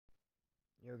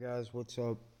Yo guys, what's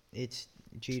up? It's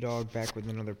G-Dog back with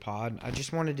another pod. I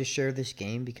just wanted to share this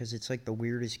game because it's like the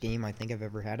weirdest game I think I've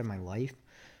ever had in my life.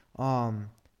 Um,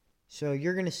 so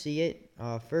you're gonna see it.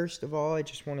 First of all, I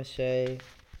just want to say,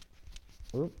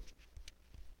 oop,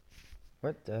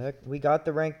 what the heck? We got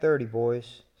the rank 30,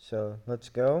 boys. So let's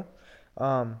go.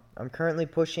 I'm currently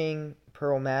pushing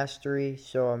Pearl Mastery,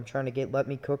 so I'm trying to let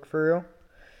me cook for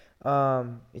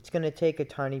real. It's gonna take a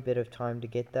tiny bit of time to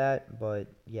get that, but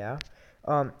yeah.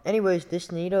 Anyways,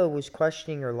 this Nita was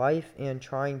questioning her life and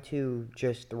trying to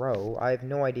just throw. I have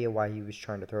no idea why he was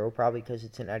trying to throw, probably because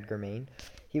it's an Edgar main.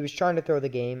 He was trying to throw the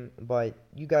game, but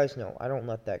you guys know, I don't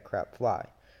let that crap fly.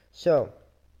 So,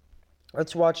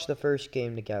 let's watch the first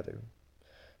game together.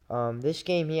 This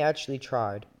game he actually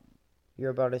tried.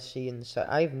 You're about to see in the side.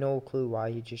 I have no clue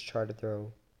why he just tried to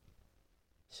throw.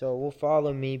 So, will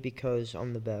follow me because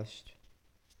I'm the best.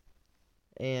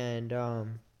 And,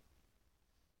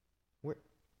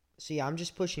 see, I'm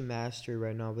just pushing Mastery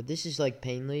right now, but this is like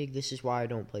Pain League. This is why I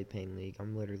don't play Pain League.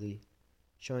 I'm literally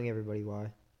showing everybody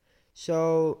why.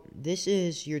 So, this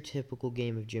is your typical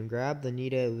game of Gym Grab. The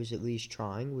Nita was at least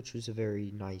trying, which was a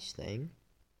very nice thing.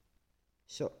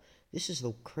 So, this is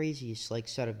the craziest like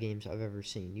set of games I've ever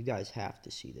seen. You guys have to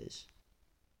see this.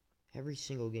 Every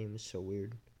single game is so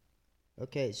weird.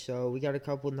 Okay, so we got a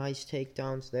couple nice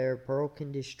takedowns there. Pearl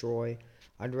can destroy.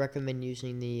 I'd recommend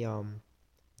using the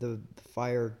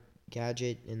fire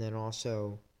gadget, and then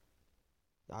also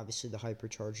obviously the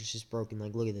hypercharge is just broken.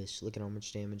 Like, look at this, look at how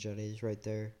much damage that is right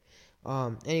there.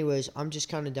 Anyways, I'm just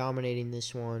kind of dominating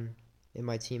this one, and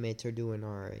my teammates are doing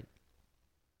all right.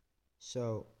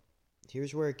 So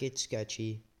here's where it gets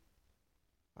sketchy.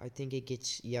 I think it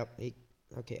gets,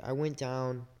 okay, I went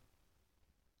down.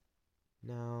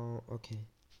 Now, okay.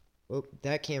 Oh,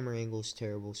 that camera angle is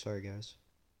terrible. Sorry, guys.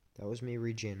 That was me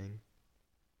regenning.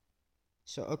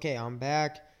 So, okay, I'm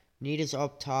back. Nita's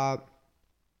up top.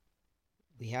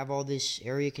 We have all this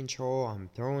area control. I'm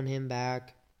throwing him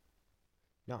back.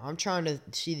 Now, I'm trying to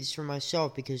see this for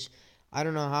myself because I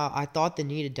don't know how. I thought the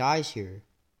Nita dies here.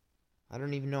 I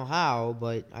don't even know how,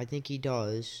 but I think he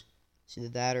does. It's either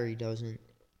that or he doesn't.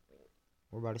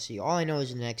 We're about to see. All I know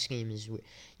is the next game is...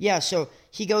 Yeah, so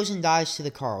he goes and dies to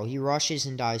the Carl. He rushes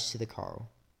and dies to the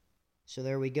Carl. So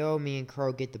there we go. Me and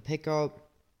Crow get the pickup.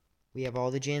 We have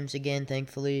all the gems again,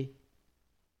 thankfully.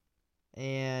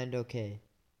 And, okay.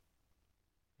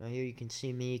 Now here you can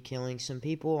see me killing some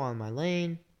people on my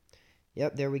lane.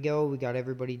 Yep, there we go. We got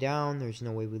everybody down. There's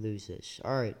no way we lose this.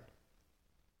 Alright.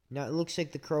 Now it looks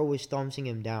like the Crow was thumbsing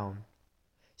him down.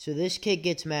 So this kid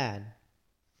gets mad.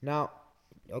 Now,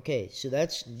 okay, so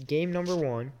that's game number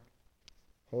 1.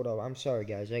 Hold up, I'm sorry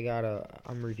guys.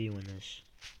 I'm reviewing this.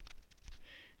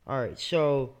 Alright,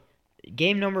 so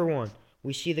game number 1.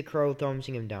 We see the Crow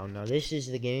thumbsing him down. Now this is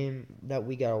the game that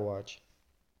we gotta watch.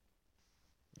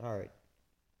 Alright.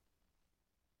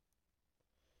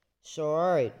 So,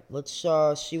 alright, let's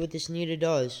see what this Nita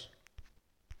does.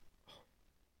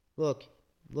 Look.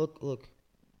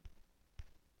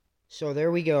 So,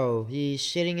 there we go. He's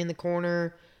sitting in the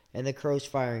corner, and the Crow's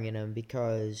firing at him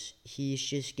because he's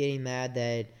just getting mad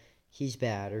that he's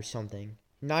bad or something.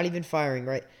 Not even firing,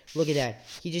 right? Look at that.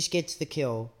 He just gets the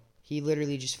kill. He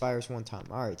literally just fires one time.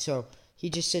 Alright, so he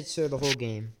just sits there the whole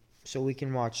game, so we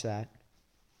can watch that.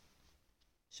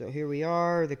 So, here we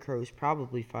are. The Crow's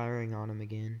probably firing on him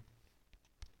again.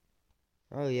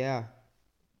 Oh, yeah.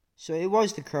 So it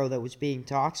was the Crow that was being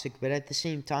toxic, but at the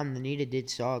same time, the Nita did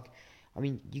suck. I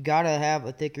mean, you gotta have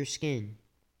a thicker skin.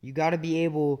 You gotta be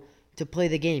able to play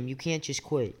the game. You can't just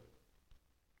quit.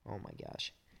 Oh my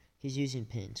gosh. He's using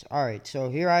pins. Alright, so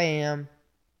here I am.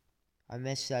 I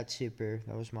missed that super.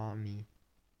 That was on me.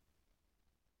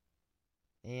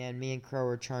 And me and Crow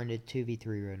are trying to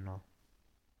 2v3 right now.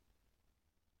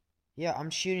 Yeah, I'm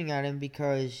shooting at him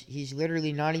because he's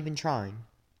literally not even trying.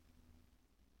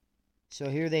 So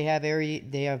here they have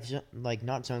like,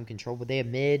 not zone control, but they have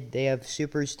mid, they have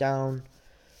supers down.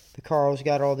 The Carl's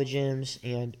got all the gems,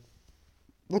 and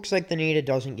looks like the Nita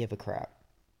doesn't give a crap.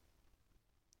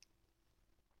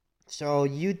 So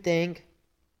you'd think,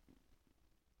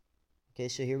 okay,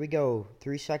 so here we go.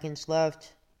 3 seconds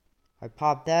left. I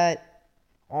popped that.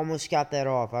 Almost got that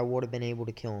off. I would have been able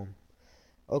to kill him.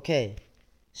 Okay,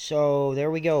 so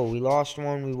there we go. We lost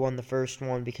one. We won the first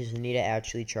one because the Nita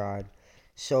actually tried.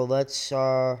 So let's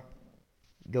go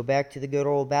back to the good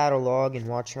old battle log and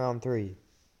watch round 3.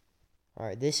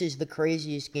 Alright, this is the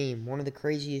craziest game. One of the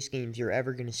craziest games you're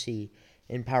ever going to see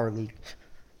in Power League.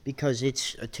 Because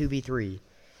it's a 2v3.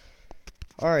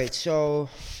 Alright, so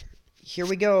here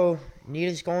we go.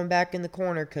 Nita's going back in the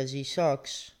corner because he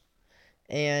sucks.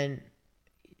 And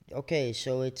Okay,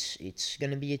 so it's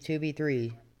gonna be a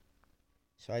 2v3.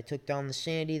 So I took down the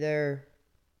Sandy there.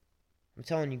 I'm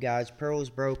telling you guys, Pearl is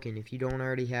broken if you don't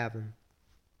already have him.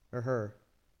 Or her.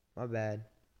 My bad.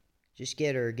 Just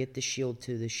get her. Get the shield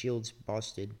too. The shield's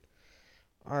busted.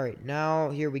 Alright, now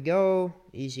here we go.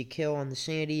 Easy kill on the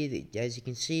Sandy. As you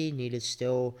can see, Nita's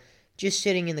still just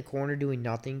sitting in the corner doing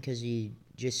nothing because he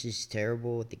just is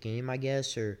terrible at the game, I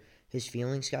guess. Or his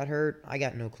feelings got hurt. I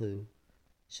got no clue.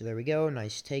 So there we go.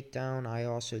 Nice takedown. I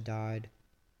also died.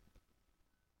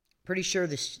 Pretty sure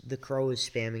the crow is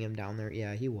spamming him down there.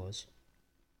 Yeah, he was.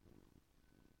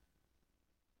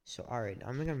 So, alright,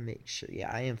 I'm gonna make sure.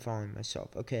 Yeah, I am following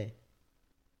myself. Okay.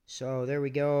 So, there we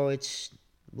go. It's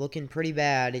looking pretty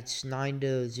bad. It's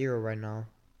 9-0 right now.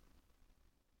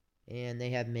 And they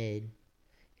have mid.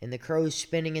 And the crow's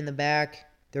spinning in the back.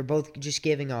 They're both just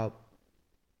giving up.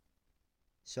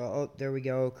 So, oh, there we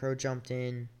go. Crow jumped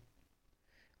in.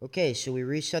 Okay, so we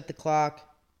reset the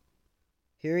clock.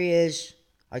 Here he is.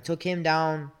 I took him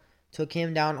down.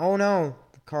 Oh no,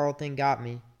 the Carl thing got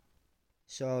me.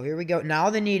 So here we go. Now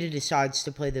the Nita decides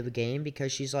to play the game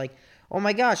because she's like, oh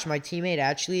my gosh, my teammate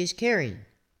actually is carrying.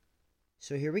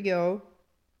 So here we go.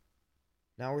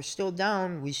 Now we're still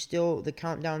down. The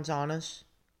countdown's on us.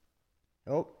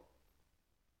 Oh.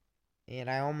 And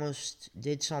I almost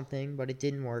did something, but it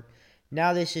didn't work.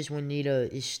 Now this is when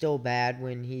Nita is still bad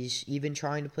when he's even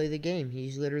trying to play the game.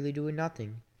 He's literally doing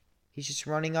nothing. He's just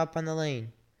running up on the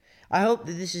lane. I hope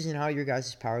that this isn't how your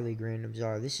guys' Power League randoms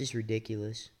are. This is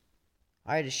ridiculous.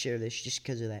 I had to share this just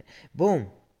because of that. Boom.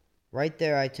 Right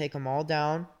there, I take them all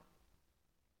down.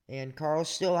 And Carl's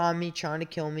still on me, trying to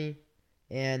kill me.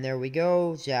 And there we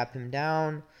go. Zap him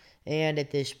down. And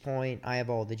at this point, I have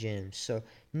all the gems. So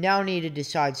now Nita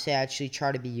decides to actually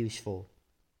try to be useful.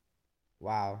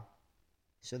 Wow.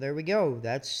 So there we go.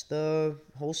 That's the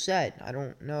whole set. I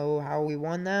don't know how we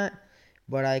won that.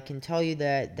 But I can tell you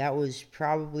that that was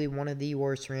probably one of the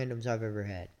worst randoms I've ever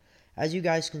had. As you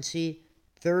guys can see,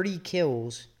 30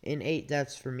 kills and 8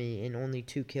 deaths for me, and only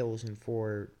 2 kills and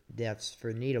 4 deaths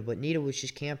for Nita. But Nita was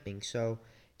just camping, so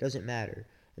it doesn't matter.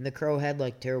 And the Crow had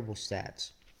like terrible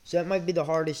stats. So that might be the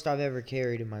hardest I've ever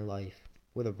carried in my life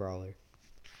with a brawler.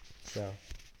 So,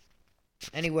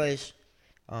 anyways,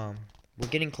 we're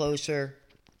getting closer.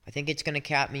 I think it's gonna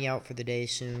cap me out for the day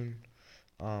soon.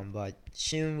 But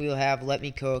soon we'll have Let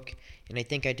Me Cook, and I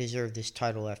think I deserve this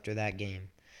title after that game.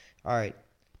 Alright.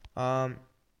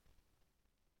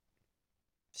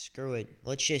 Screw it.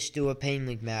 Let's just do a Pain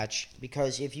League match,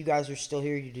 because if you guys are still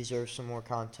here, you deserve some more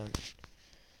content.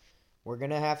 We're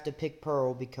gonna have to pick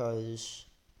Pearl because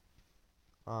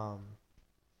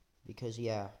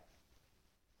yeah,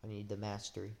 I need the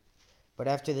mastery. But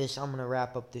after this, I'm gonna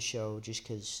wrap up the show, just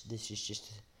because this is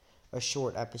just a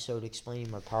short episode explaining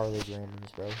my Power League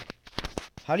randoms, bro.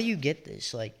 How do you get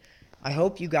this? Like, I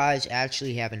hope you guys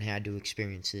actually haven't had to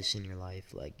experience this in your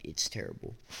life. Like, it's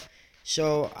terrible.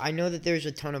 So, I know that there's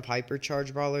a ton of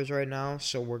hypercharge brawlers right now,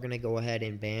 so we're gonna go ahead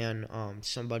and ban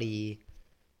somebody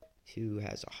who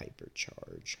has a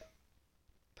hypercharge.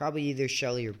 Probably either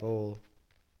Shelly or Bull.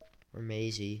 Or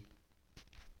Maisie.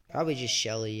 Probably just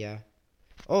Shelly, yeah.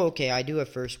 Oh, okay, I do have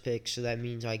first pick, so that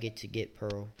means I get to get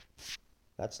Pearl.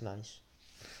 That's nice.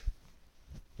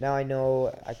 Now I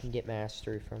know I can get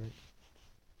mastery from it.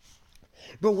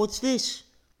 Bro, what's this?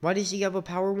 Why does he have a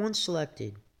power 1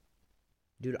 selected?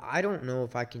 Dude, I don't know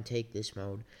if I can take this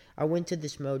mode. I went to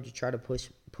this mode to try to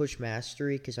push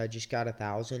mastery because I just got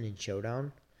 1,000 in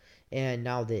Showdown. And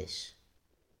now this.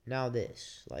 Now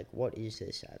this. Like, what is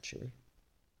this actually?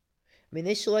 I mean,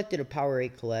 they selected a power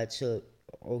 8 Colette, so...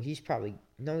 Oh, he's probably...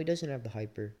 No, he doesn't have the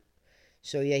hyper.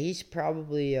 So, yeah, he's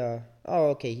probably... Oh,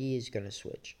 okay, he is going to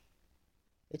switch.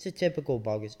 It's a typical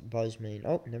Buzz main.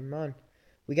 Oh, never mind.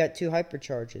 We got 2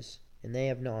 hypercharges, and they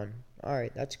have none.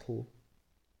 Alright, that's cool.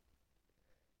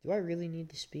 Do I really need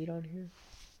the speed on here?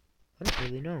 I don't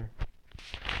really know.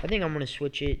 I think I'm going to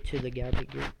switch it to the gadget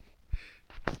gear.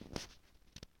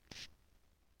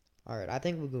 Alright, I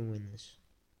think we're going to win this.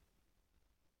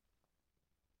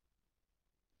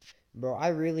 Bro, I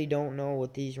really don't know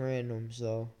with these randoms,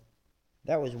 though.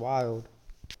 That was wild.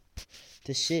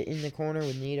 To sit in the corner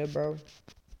with Nita, bro.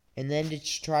 And then to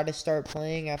try to start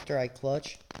playing after I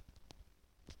clutch.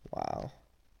 Wow.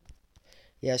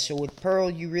 Yeah, so with Pearl,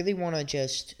 you really want to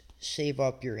just save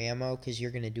up your ammo because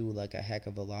you're going to do like a heck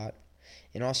of a lot.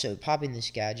 And also, popping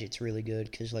this gadget's really good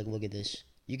because, like, look at this.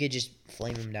 You could just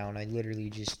flame him down. I literally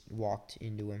just walked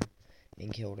into him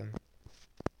and killed him.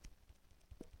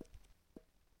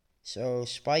 So,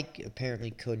 Spike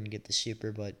apparently couldn't get the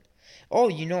super, but... Oh,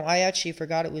 you know, I actually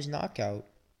forgot it was Knockout.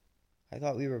 I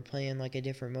thought we were playing, like, a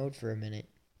different mode for a minute.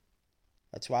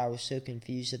 That's why I was so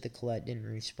confused that the Colette didn't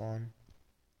respawn.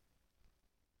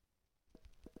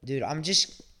 Dude, I'm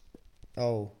just...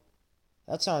 Oh,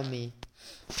 that's on me.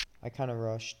 I kind of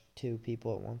rushed two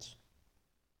people at once.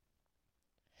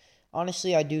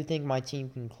 Honestly, I do think my team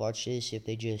can clutch this if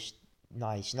they just...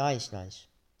 Nice, nice, nice.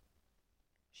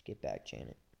 Just get back,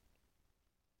 Janet.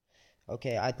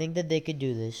 Okay, I think that they could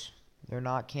do this. They're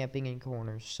not camping in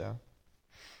corners, so...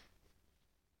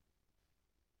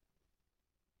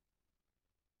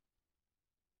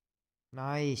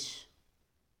 Nice.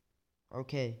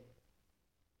 Okay.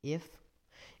 If...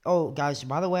 Oh, guys,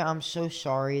 by the way, I'm so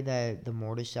sorry that the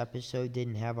Mortis episode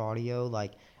didn't have audio.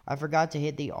 Like, I forgot to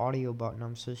hit the audio button.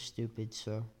 I'm so stupid,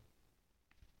 so...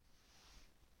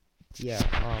 Yeah,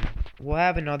 we'll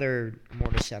have another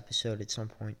Mortis episode at some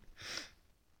point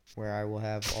where I will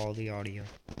have all the audio.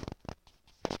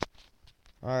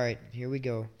 Alright, here we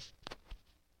go.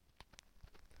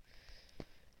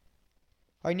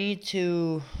 I need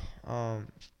to,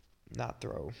 not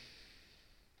throw.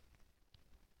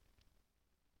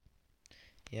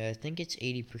 Yeah, I think it's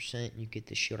 80% you get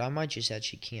the shield. I might just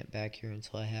actually camp back here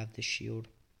until I have the shield.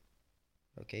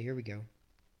 Okay, here we go.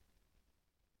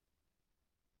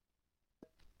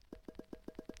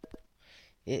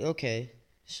 Okay,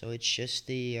 so it's just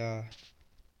the,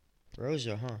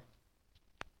 Rosa, huh?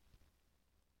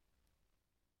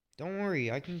 Don't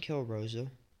worry, I can kill Rosa.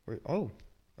 Oh,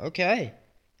 okay.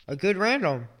 A good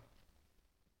random.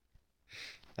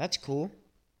 That's cool.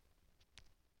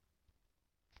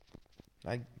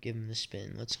 I give him the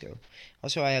spin. Let's go.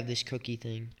 Also, I have this cookie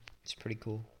thing. It's pretty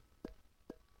cool.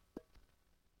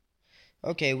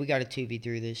 Okay, we got to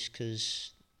 2v3 this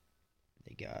because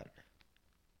they got...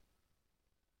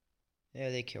 Yeah,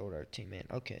 they killed our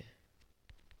teammate. Okay.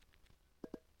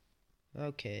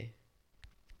 Okay.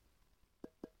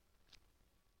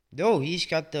 Oh, he's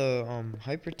got the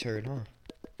hyper turret, huh?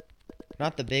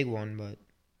 Not the big one, but...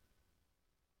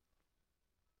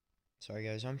 Sorry,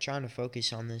 guys. I'm trying to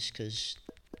focus on this because...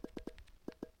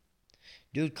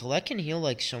 Dude, Colette can heal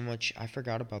like so much. I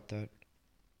forgot about that.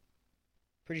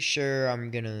 Pretty sure I'm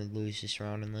gonna lose this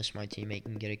round unless my teammate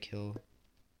can get a kill.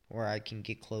 Or I can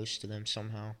get close to them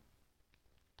somehow.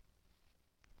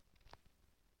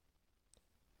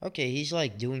 Okay, he's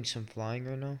like doing some flying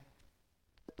right now.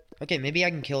 Okay, maybe I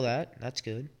can kill that. That's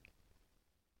good.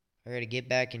 I gotta get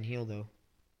back and heal though.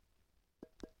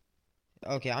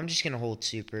 Okay, I'm just gonna hold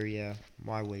super, yeah.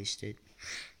 Why waste it?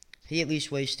 He at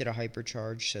least wasted a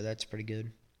hypercharge, so that's pretty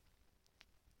good.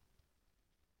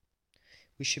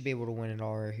 We should be able to win it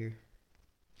all right here.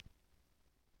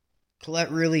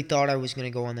 Colette really thought I was gonna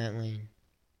go on that lane.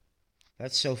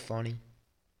 That's so funny.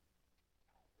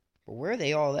 But where are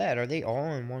they all at? Are they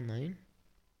all in one lane?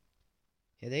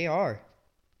 Yeah, they are.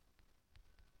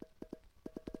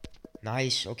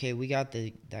 Nice. Okay, we got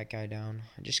that guy down.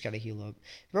 I just gotta heal up.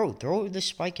 Bro, throw the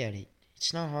spike at it.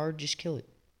 It's not hard. Just kill it.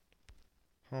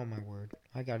 Oh, my word.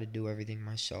 I gotta do everything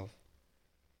myself.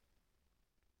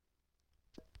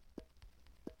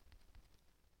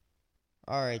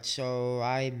 Alright, so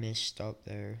I messed up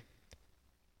there.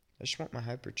 I just want my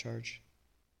hypercharge.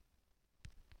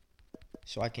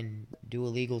 So I can do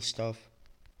illegal stuff.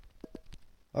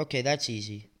 Okay, that's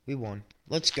easy. We won.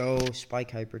 Let's go.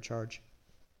 Spike hypercharge.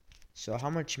 So how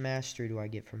much mastery do I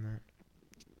get from that?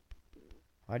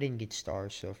 I didn't get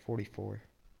stars, so 44.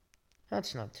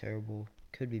 That's not terrible.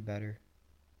 Could be better.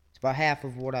 It's about half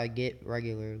of what I get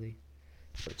regularly.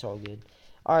 But it's all good.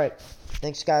 Alright.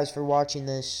 Thanks, guys, for watching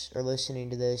this or listening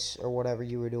to this or whatever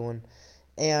you were doing.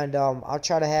 And I'll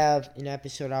try to have an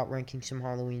episode out ranking some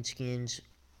Halloween skins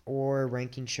or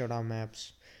ranking showdown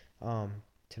maps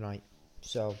tonight.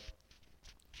 So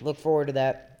look forward to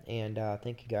that. And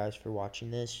thank you guys for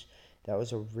watching this. That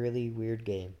was a really weird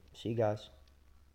game. See you guys.